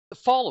The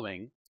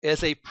following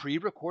is a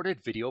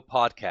pre-recorded video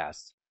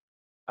podcast,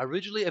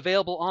 originally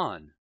available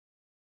on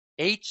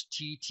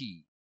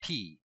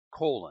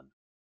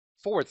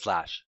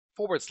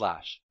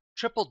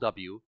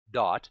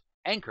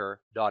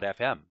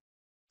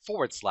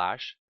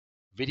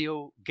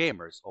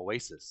Gamers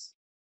Oasis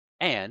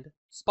and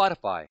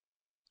Spotify.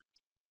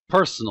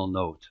 Personal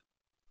note: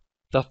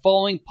 the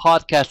following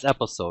podcast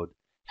episode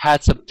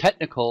had some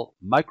technical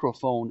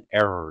microphone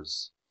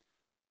errors.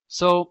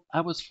 So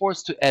I was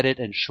forced to edit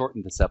and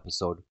shorten this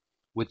episode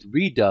with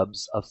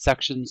redubs of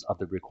sections of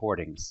the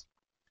recordings.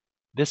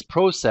 This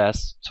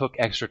process took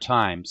extra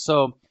time,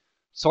 so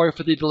sorry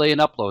for the delay in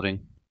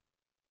uploading.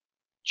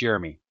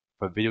 Jeremy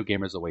for Video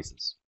Gamers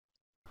Oasis.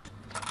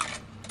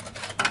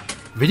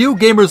 Video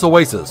Gamers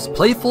Oasis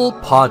Playful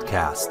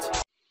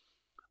Podcast.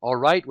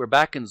 Alright, we're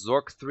back in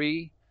ZORK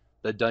 3,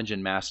 the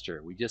Dungeon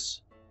Master. We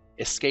just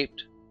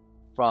escaped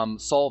from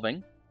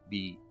solving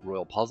the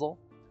royal puzzle.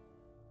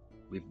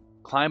 We've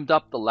climbed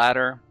up the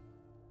ladder.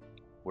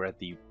 We're at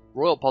the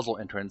royal puzzle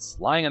entrance.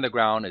 Lying on the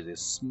ground is a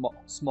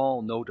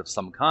small note of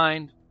some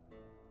kind.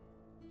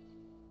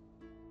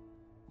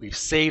 We've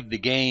saved the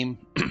game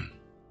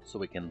so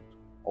we can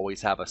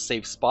always have a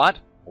safe spot.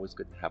 Always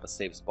good to have a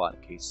safe spot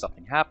in case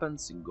something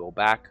happens. You can go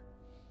back.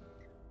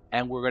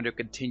 And we're going to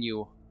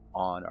continue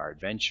on our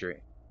adventure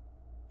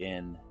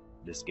in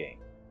this game.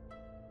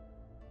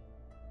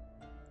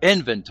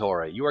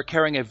 Inventory. You are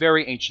carrying a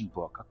very ancient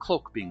book, a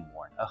cloak being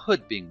worn, a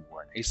hood being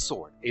worn, a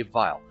sword, a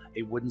vial,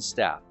 a wooden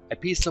staff, a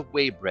piece of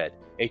whey bread,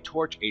 a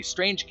torch, a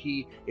strange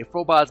key, a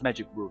Froboz's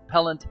magic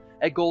repellent,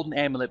 a golden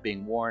amulet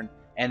being worn,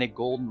 and a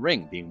golden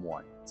ring being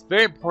worn. It's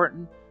very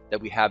important that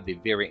we have the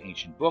very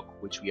ancient book,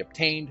 which we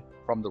obtained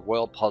from the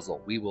royal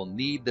puzzle. We will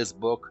need this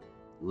book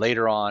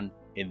later on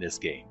in this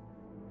game.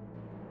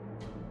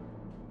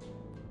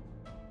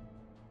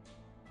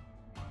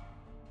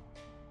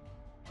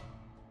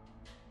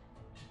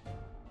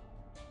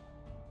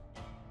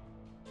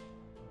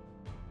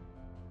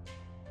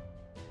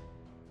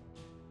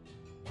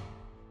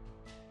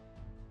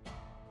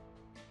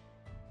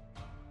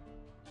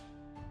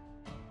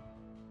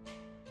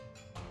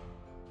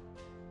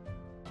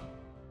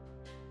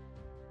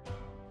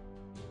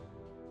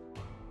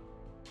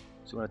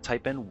 So I'm going to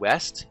type in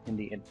west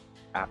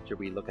after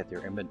we look at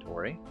their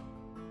inventory.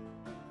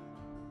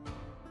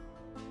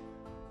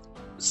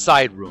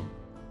 Side room.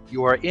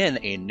 You are in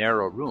a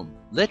narrow room,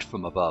 lit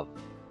from above.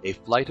 A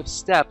flight of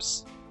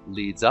steps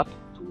leads up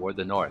toward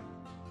the north,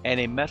 and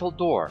a metal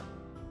door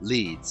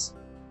leads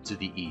to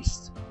the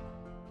east.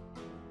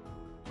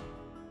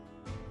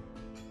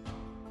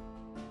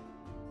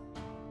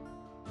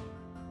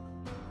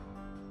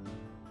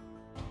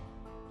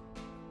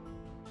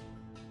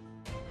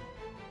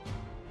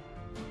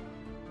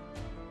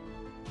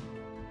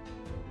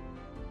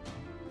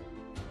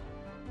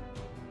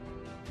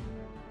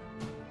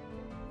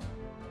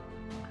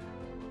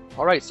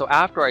 Alright, so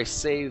after I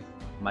save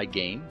my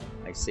game,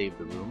 I save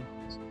the room,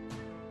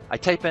 I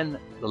type in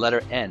the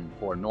letter N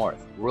for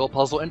north. Royal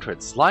puzzle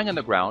entrance. Lying on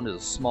the ground is a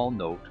small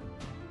note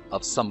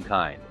of some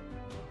kind.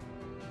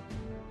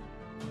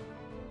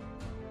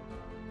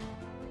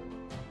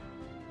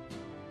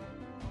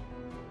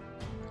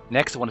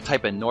 Next, I want to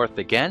type in north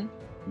again.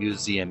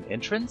 Museum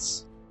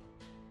entrance.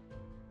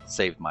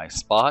 Save my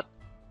spot.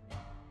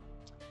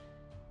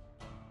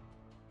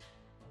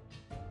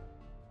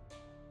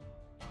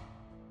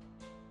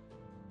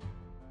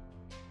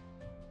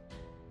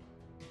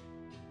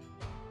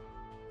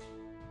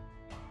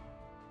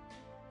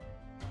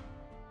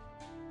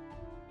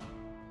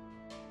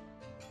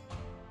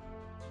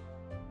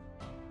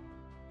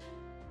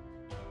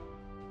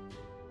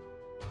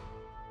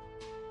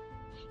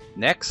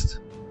 Next,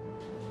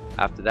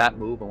 after that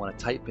move, I want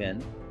to type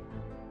in.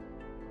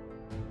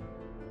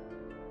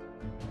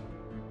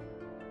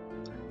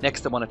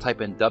 Next, I want to type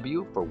in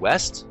W for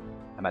west.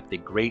 I'm at the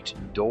Great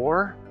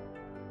Door.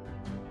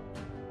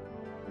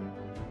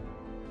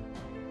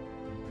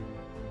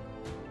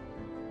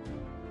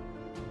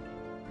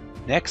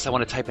 Next, I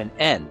want to type in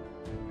N,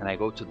 and I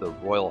go to the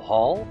Royal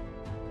Hall.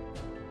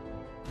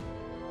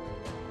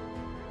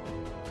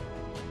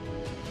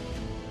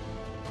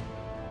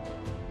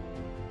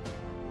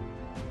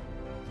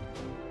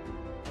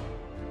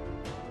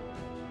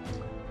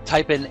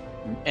 Type in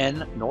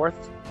N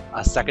north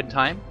a second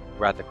time.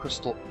 We're at the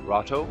Crystal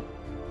Grotto.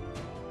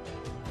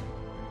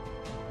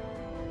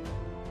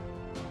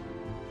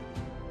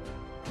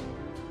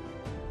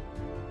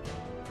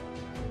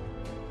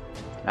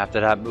 After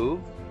that move,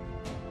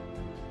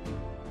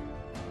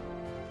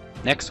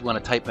 next we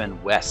want to type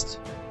in west.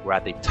 We're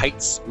at the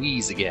Tight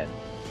Squeeze again.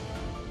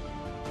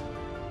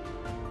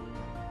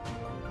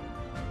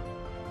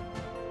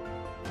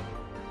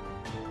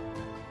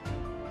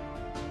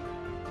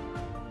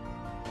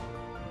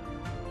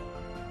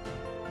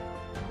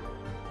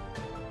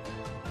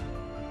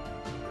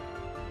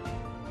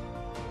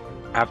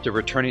 After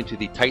returning to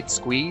the Tight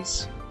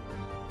Squeeze,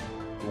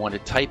 we want to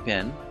type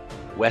in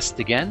west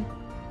again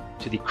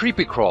to the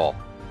Creepy Crawl.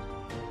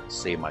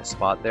 Save my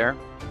spot there.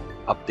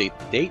 Update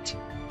the date.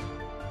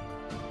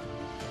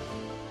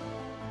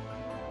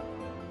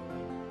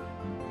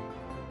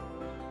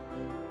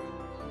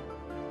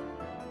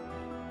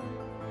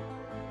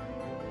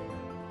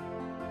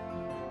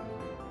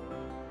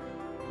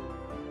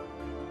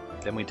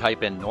 Then we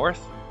type in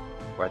north.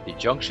 We're at the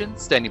junction.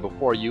 Standing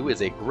before you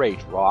is a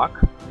great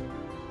rock.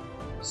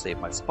 Save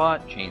my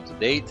spot, change the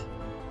date.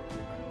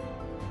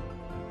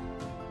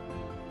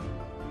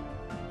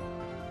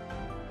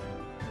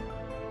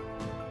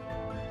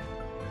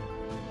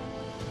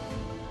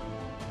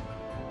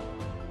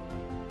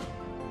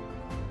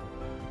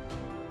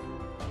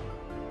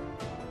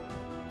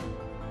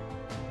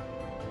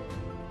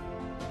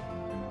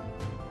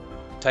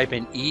 Type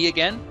in E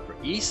again for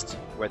east.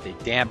 We're at the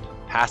damp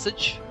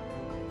passage.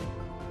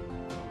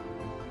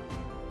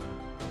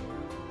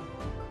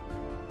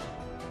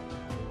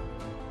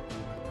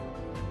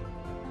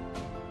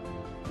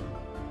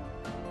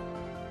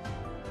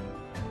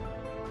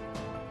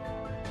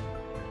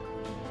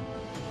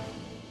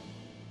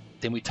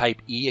 Then we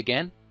type E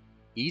again,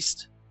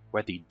 east. We're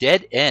at the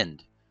dead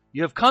end.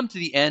 You have come to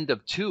the end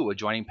of 2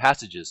 adjoining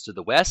passages to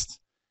the west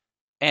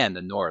and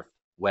the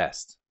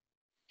northwest.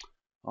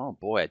 Oh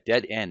boy, a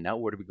dead end. Now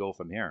where do we go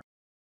from here?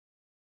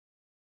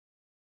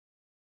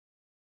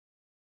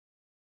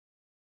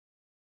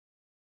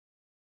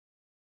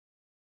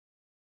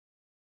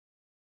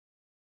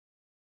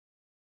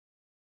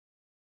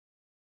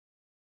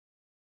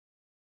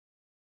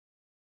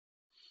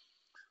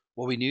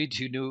 What we need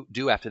to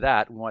do after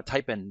that, we want to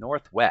type in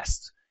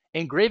northwest.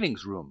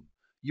 Engravings room.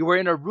 You are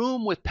in a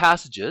room with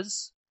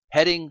passages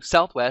heading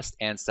southwest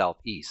and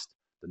southeast.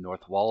 The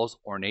north wall is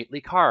ornately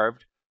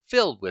carved,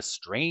 filled with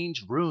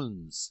strange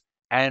runes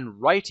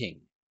and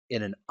writing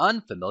in an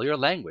unfamiliar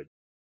language.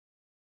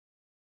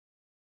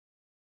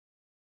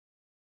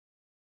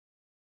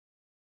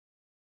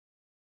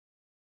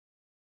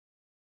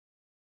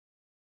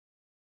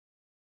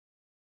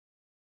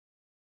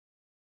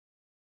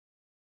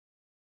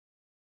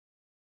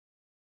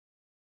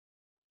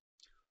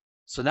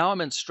 So now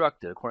I'm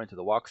instructed, according to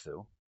the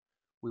walkthrough,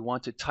 we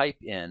want to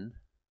type in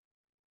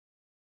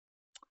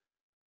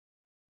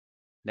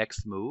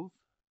next move.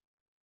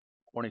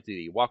 According to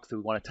the walkthrough,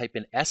 we want to type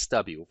in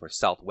SW for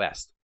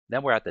southwest.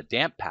 Then we're at the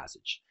damp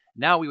passage.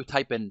 Now we would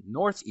type in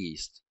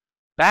northeast,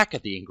 back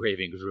at the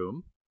engravings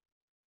room.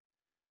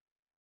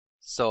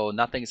 So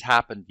nothing's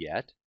happened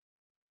yet.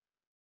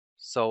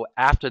 So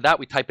after that,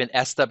 we type in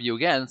SW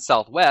again,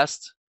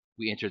 southwest.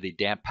 We enter the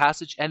damp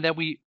passage, and then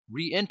we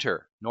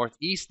re-enter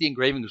northeast, the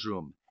engravings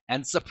room.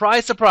 And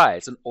surprise,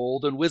 surprise, an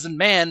old and wizened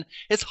man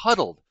is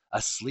huddled,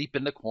 asleep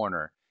in the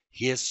corner.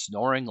 He is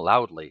snoring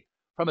loudly.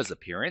 From his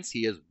appearance,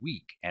 he is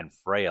weak and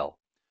frail.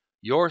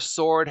 Your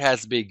sword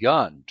has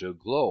begun to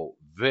glow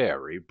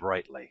very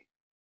brightly.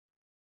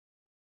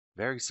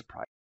 Very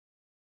surprising.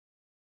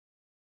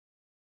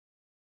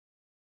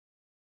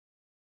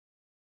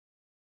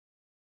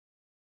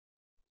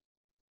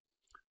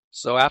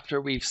 So after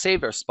we've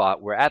saved our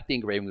spot, we're at the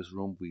engravings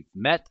room. We've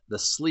met the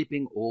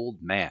sleeping old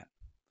man.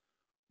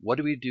 What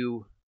do we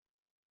do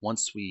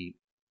once we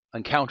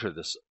encounter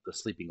the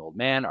sleeping old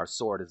man? Our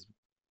sword is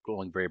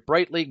glowing very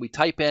brightly. We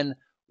type in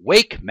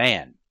wake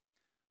man.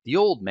 The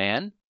old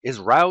man is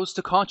roused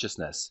to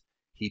consciousness.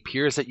 He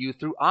peers at you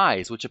through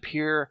eyes which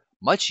appear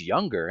much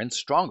younger and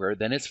stronger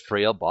than his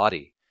frail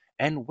body,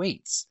 and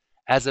waits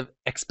as if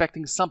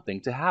expecting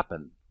something to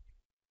happen.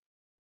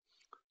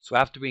 So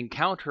after we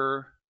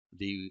encounter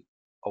the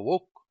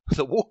woke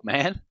old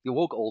man,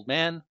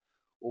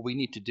 what we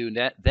need to do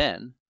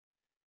then,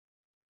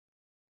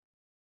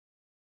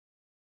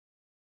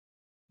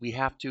 we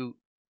have to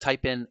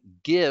type in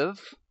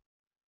give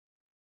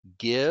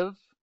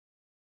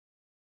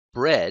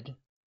bread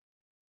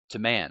to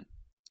man.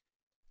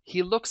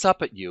 He looks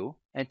up at you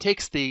and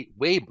takes the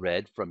whey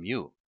bread from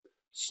you.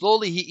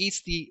 Slowly he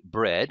eats the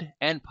bread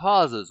and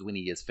pauses when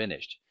he is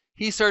finished.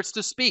 He starts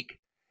to speak.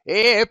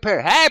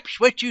 Perhaps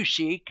what you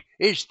seek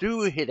is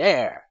through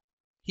there.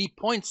 He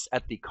points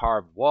at the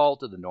carved wall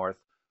to the north,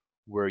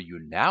 where you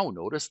now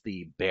notice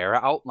the bare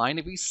outline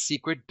of a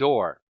secret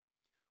door.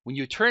 When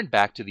you turn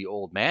back to the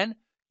old man,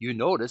 you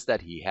notice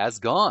that he has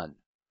gone.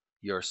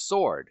 Your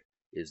sword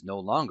is no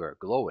longer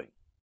glowing.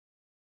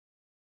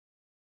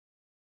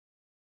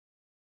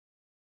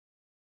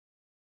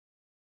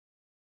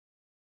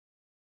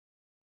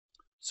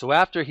 So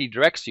after he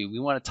directs you, we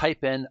want to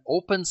type in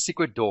open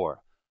secret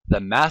door. The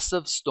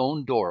massive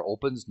stone door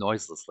opens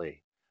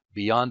noiselessly.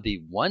 Beyond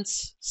the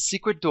once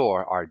secret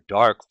door are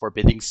dark,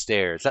 forbidding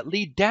stairs that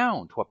lead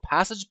down to a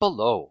passage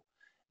below.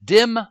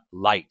 Dim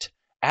light,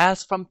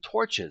 as from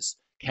torches,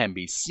 can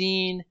be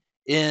seen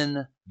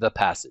in the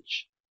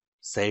passage.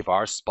 Save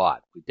our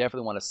spot. We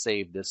definitely want to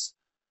save this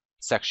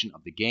section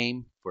of the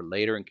game for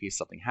later in case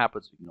something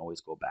happens. We can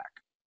always go back.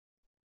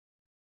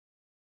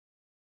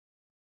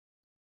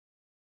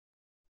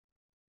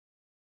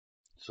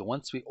 So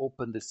once we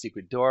open the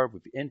secret door,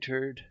 we've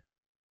entered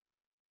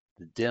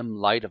the dim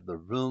light of the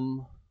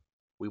room.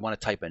 We want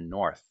to type in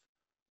north.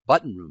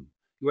 Button room.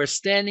 You are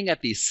standing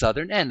at the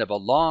southern end of a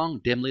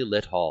long, dimly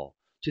lit hall.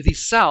 To the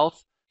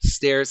south,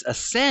 stairs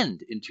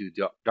ascend into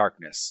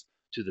darkness.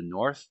 To the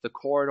north, the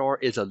corridor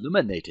is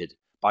illuminated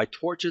by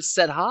torches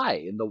set high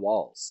in the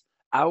walls,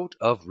 out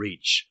of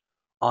reach.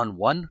 On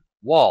one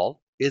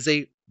wall is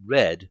a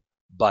red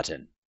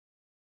button.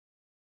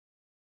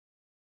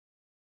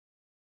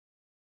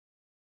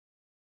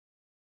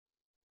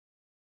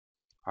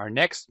 Our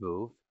next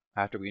move,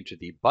 after we enter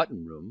the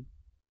button room,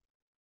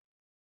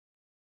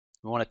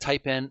 we want to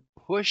type in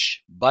push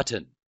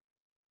button.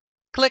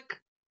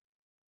 Click.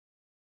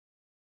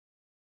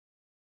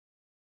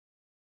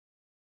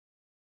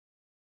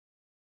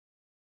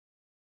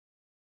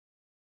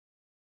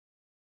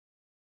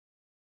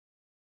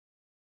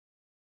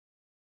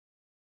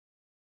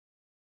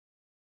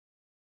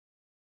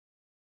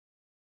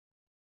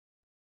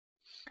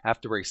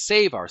 After we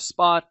save our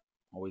spot,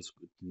 always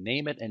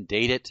name it and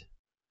date it.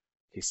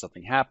 In case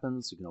something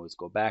happens, we can always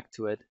go back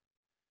to it.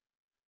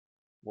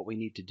 What we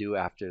need to do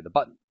after the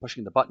button,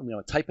 pushing the button, we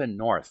want to type in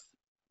north.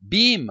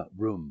 Beam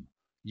room.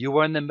 You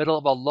are in the middle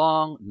of a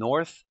long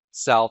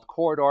north-south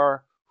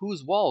corridor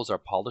whose walls are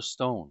polished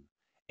stone.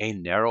 A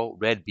narrow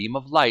red beam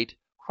of light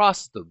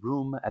crosses the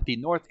room at the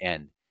north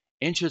end,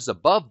 inches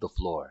above the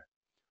floor.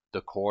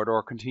 The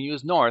corridor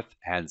continues north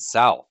and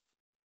south.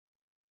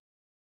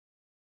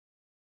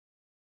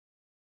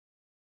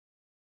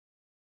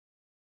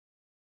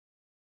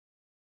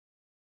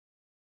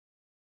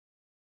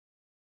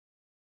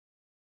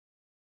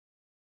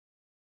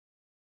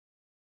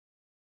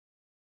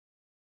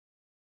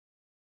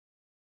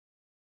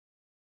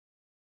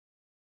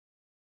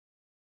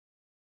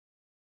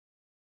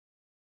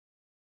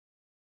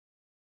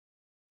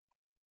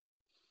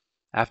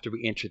 After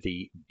we enter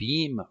the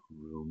beam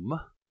room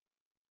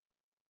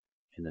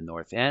in the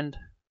north end,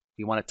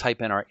 we want to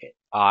type in our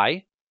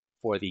I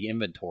for the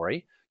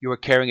inventory. You are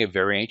carrying a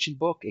very ancient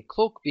book, a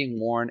cloak being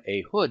worn,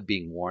 a hood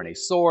being worn, a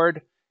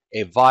sword,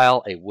 a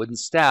vial, a wooden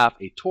staff,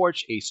 a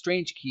torch, a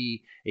strange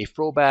key, a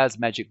Frobaz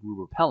magic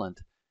glue repellent,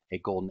 a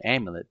golden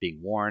amulet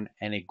being worn,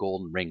 and a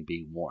golden ring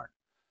being worn.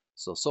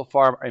 So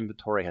far our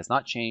inventory has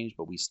not changed,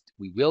 but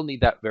we will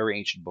need that very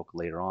ancient book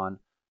later on,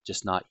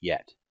 just not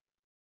yet.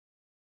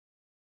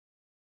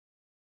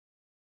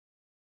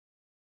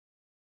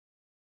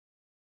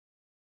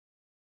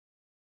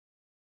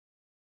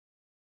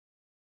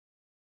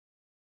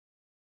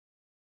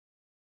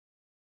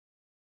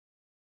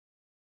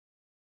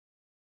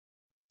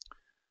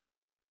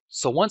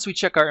 So once we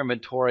check our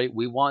inventory,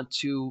 we want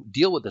to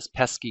deal with this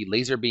pesky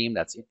laser beam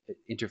that's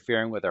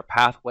interfering with our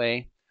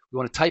pathway. We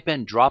want to type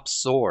in drop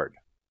sword.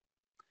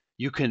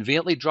 You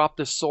conveniently drop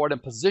this sword in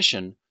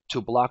position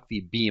to block the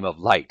beam of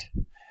light.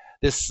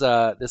 This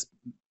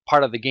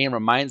part of the game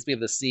reminds me of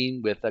the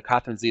scene with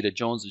Catherine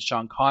Zeta-Jones and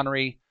Sean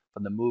Connery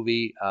from the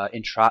movie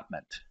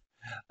Entrapment.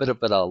 Bit of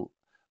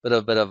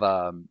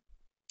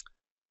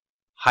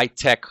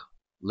high-tech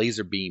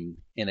laser beam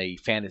in a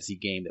fantasy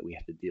game that we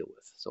have to deal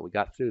with. So we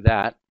got through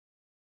that.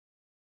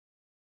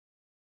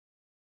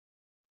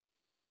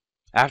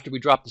 After we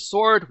drop the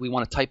sword, we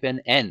want to type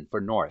in N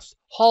for north.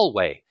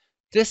 Hallway.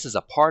 This is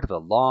a part of the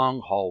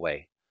long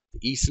hallway. The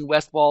east and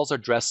west walls are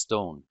dressed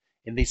stone.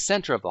 In the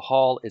center of the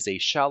hall is a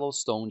shallow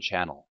stone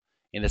channel.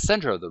 In the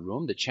center of the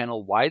room, the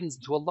channel widens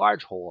into a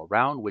large hole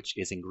around which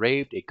is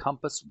engraved a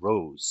compass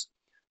rose.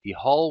 The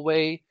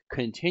hallway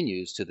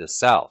continues to the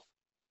south.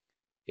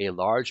 A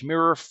large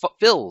mirror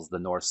fills the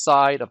north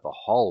side of the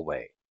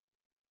hallway.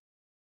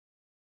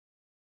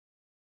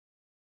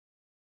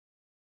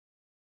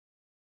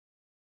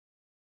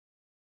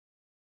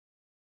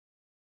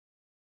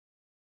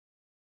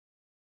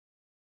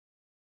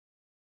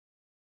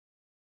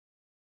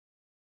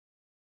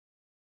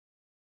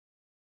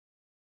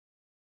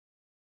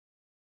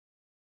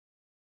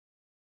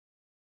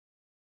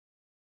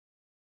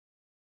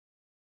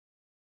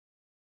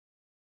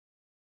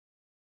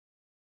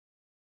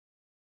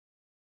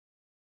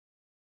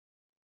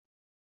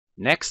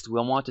 Next,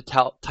 we'll want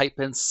to type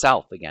in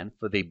south again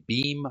for the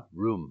beam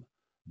room.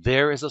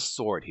 There is a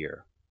sword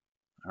here.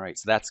 All right,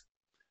 so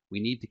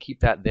we need to keep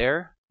that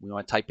there. We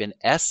want to type in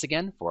S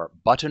again for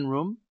button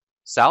room,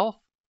 south.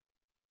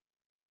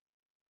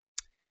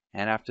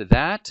 And after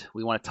that,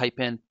 we want to type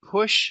in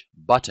push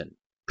button.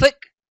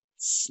 Click,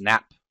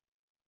 snap.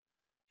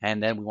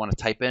 And then we want to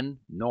type in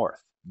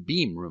north,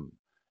 beam room.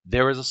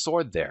 There is a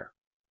sword there.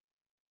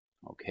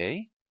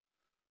 Okay,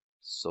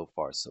 so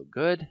far so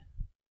good.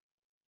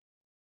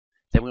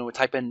 Then we will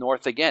type in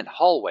north again,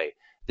 hallway.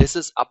 This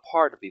is a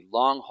part of the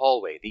long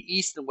hallway. The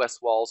east and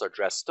west walls are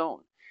dressed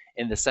stone.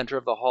 In the center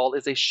of the hall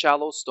is a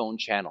shallow stone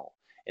channel.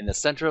 In the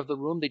center of the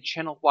room, the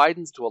channel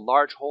widens to a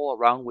large hole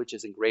around which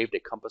is engraved a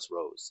compass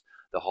rose.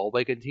 The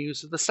hallway continues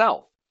to the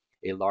south.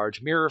 A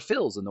large mirror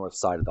fills the north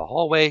side of the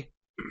hallway.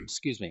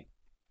 Excuse me.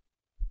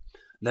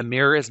 The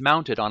mirror is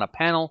mounted on a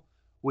panel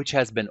which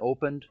has been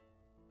opened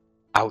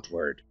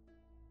outward.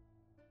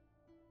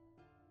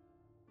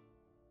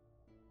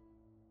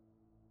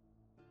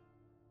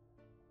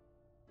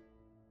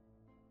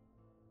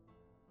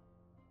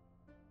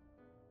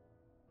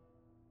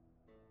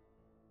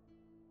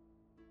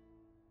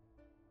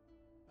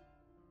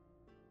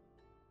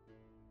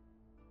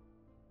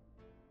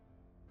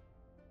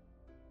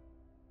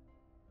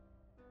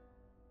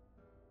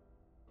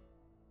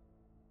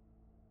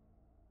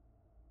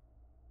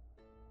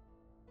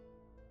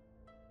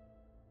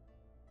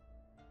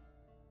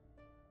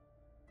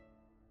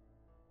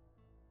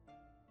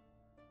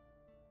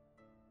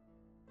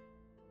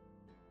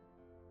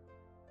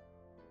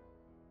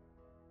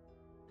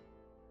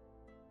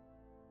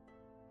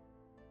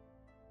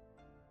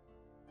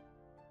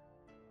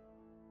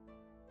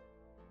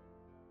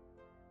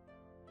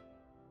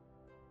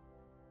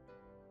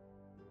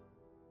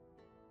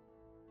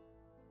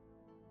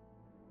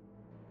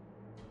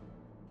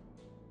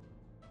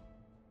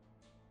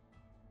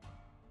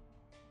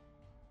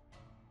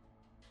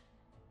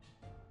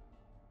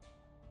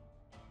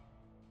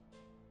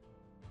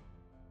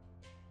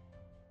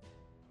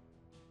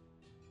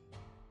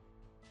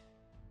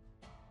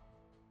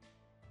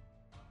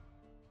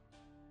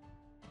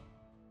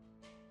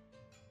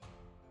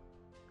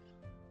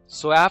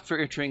 So after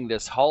entering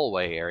this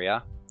hallway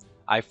area,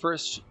 I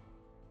first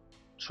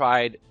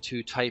tried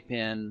to type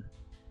in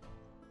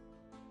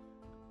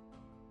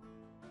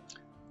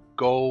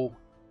go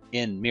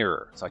in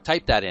mirror. So I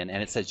typed that in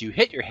and it says you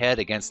hit your head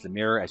against the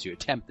mirror as you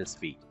attempt this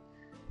feat.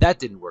 That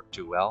didn't work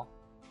too well.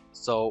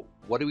 So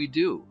what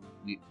do?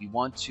 We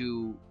want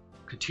to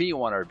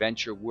continue on our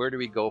adventure. Where do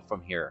we go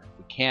from here?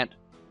 We can't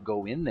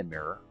go in the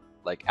mirror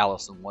like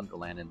Alice in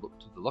Wonderland and look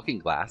to the looking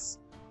glass.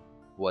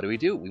 What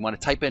do? We want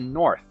to type in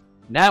north.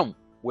 Now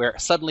we're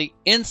suddenly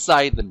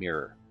inside the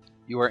mirror.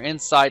 You are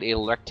inside a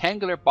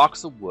rectangular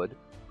box of wood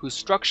whose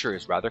structure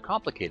is rather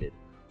complicated.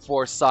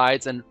 4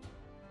 sides and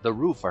the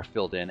roof are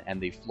filled in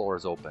and the floor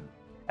is open.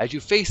 As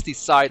you face the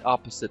side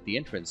opposite the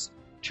entrance,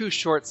 2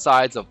 short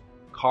sides of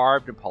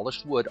carved and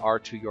polished wood are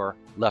to your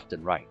left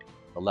and right.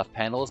 The left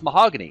panel is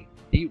mahogany,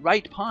 the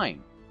right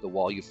pine. The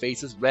wall you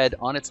face is red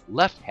on its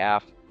left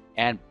half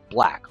and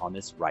black on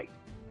its right.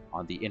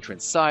 On the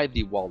entrance side,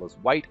 the wall is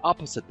white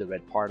opposite the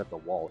red part of the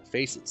wall it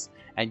faces,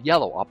 and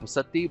yellow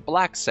opposite the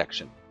black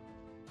section.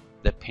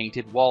 The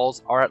painted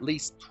walls are at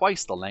least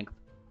twice the length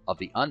of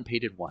the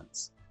unpainted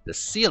ones. The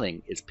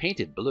ceiling is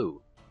painted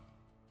blue.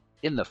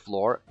 In the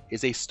floor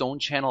is a stone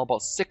channel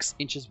about 6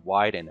 inches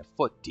wide and a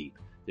foot deep.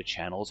 The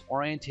channel is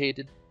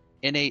orientated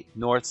in a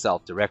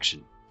north-south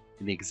direction.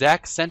 In the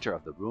exact center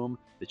of the room,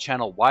 the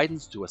channel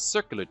widens to a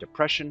circular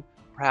depression,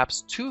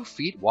 perhaps 2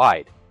 feet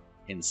wide.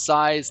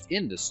 Incised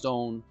in the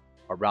stone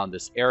around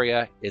this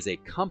area is a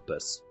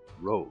compass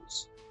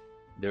rose.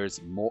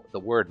 There's the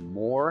word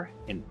more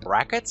in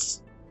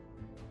brackets.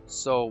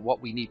 So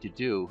what we need to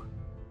do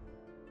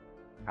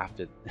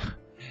after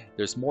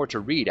there's more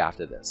to read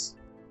after this.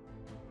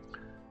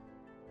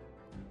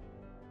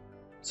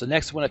 So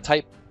next we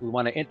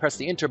want to press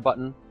the enter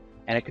button,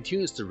 and it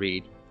continues to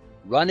read.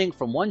 Running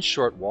from one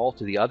short wall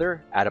to the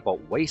other at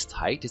about waist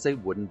height is a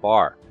wooden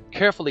bar,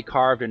 carefully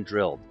carved and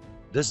drilled.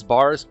 This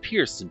bar is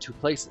pierced in 2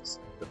 places.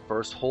 The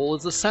first hole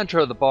is the center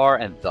of the bar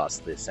and thus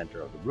the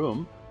center of the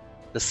room.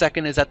 The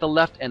second is at the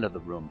left end of the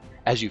room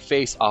as you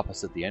face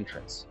opposite the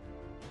entrance.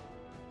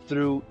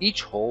 Through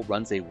each hole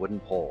runs a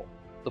wooden pole.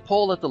 The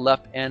pole at the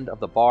left end of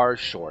the bar is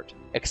short,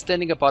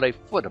 extending about a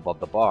foot above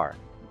the bar,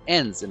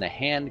 and ends in a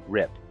hand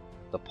grip.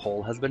 The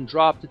pole has been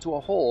dropped into a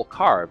hole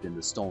carved in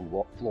the stone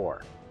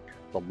floor.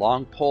 The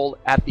long pole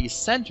at the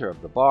center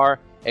of the bar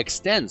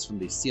extends from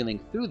the ceiling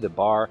through the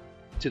bar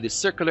to the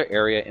circular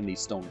area in the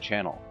stone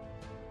channel.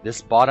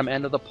 This bottom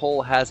end of the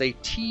pole has a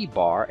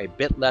T-bar a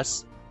bit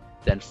less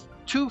than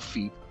 2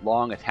 feet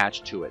long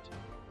attached to it,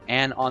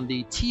 and on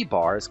the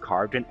T-bar is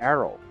carved an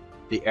arrow.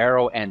 The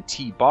arrow and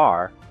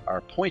T-bar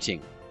are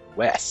pointing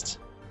west.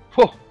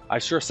 Whew, I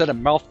sure said a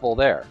mouthful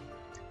there.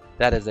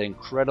 That is an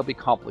incredibly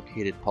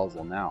complicated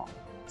puzzle now.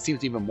 It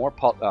seems even more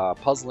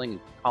puzzling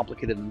and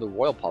complicated than the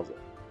royal puzzle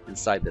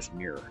inside this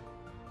mirror.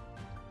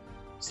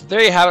 So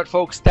there you have it,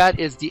 folks. That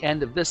is the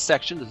end of this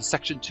section. This is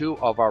section 2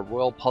 of our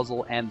royal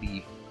puzzle and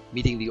the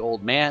meeting the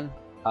old man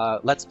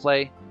let's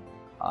play.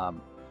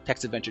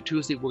 Text Adventure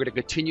Tuesday. We're going to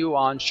continue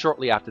on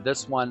shortly after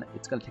this one.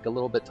 It's going to take a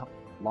little bit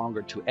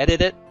longer to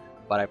edit it,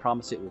 but I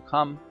promise it will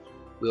come.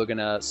 We're going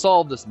to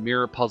solve this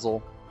mirror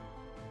puzzle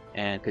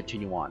and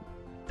continue on.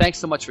 Thanks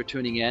so much for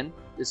tuning in.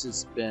 This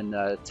has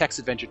been Text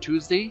Adventure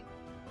Tuesday,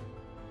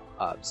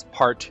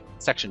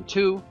 section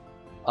 2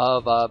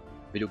 of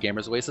Video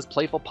Gamers Oasis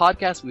Playful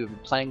Podcast. We've been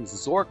playing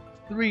ZORK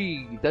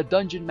 3, The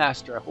Dungeon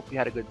Master. I hope you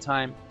had a good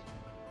time.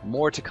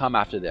 More to come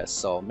after this,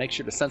 so make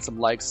sure to send some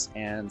likes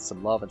and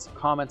some love and some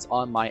comments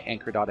on my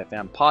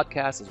Anchor.fm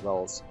podcast as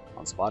well as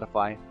on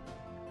Spotify.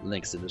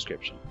 Links in the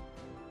description.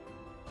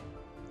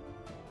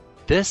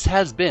 This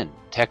has been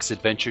Text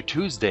Adventure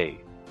Tuesday,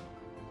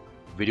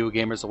 Video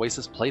Gamers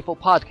Oasis Playful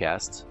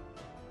Podcast,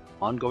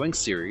 ongoing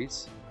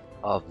series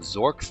of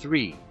ZORK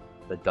 3,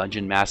 The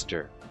Dungeon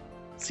Master,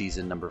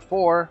 Season number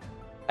 4,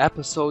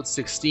 Episode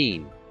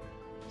 16,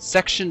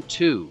 Section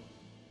 2,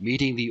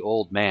 Meeting the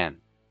Old Man.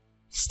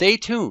 Stay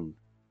tuned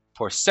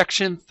for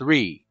Section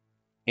 3,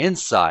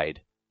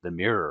 Inside the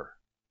Mirror.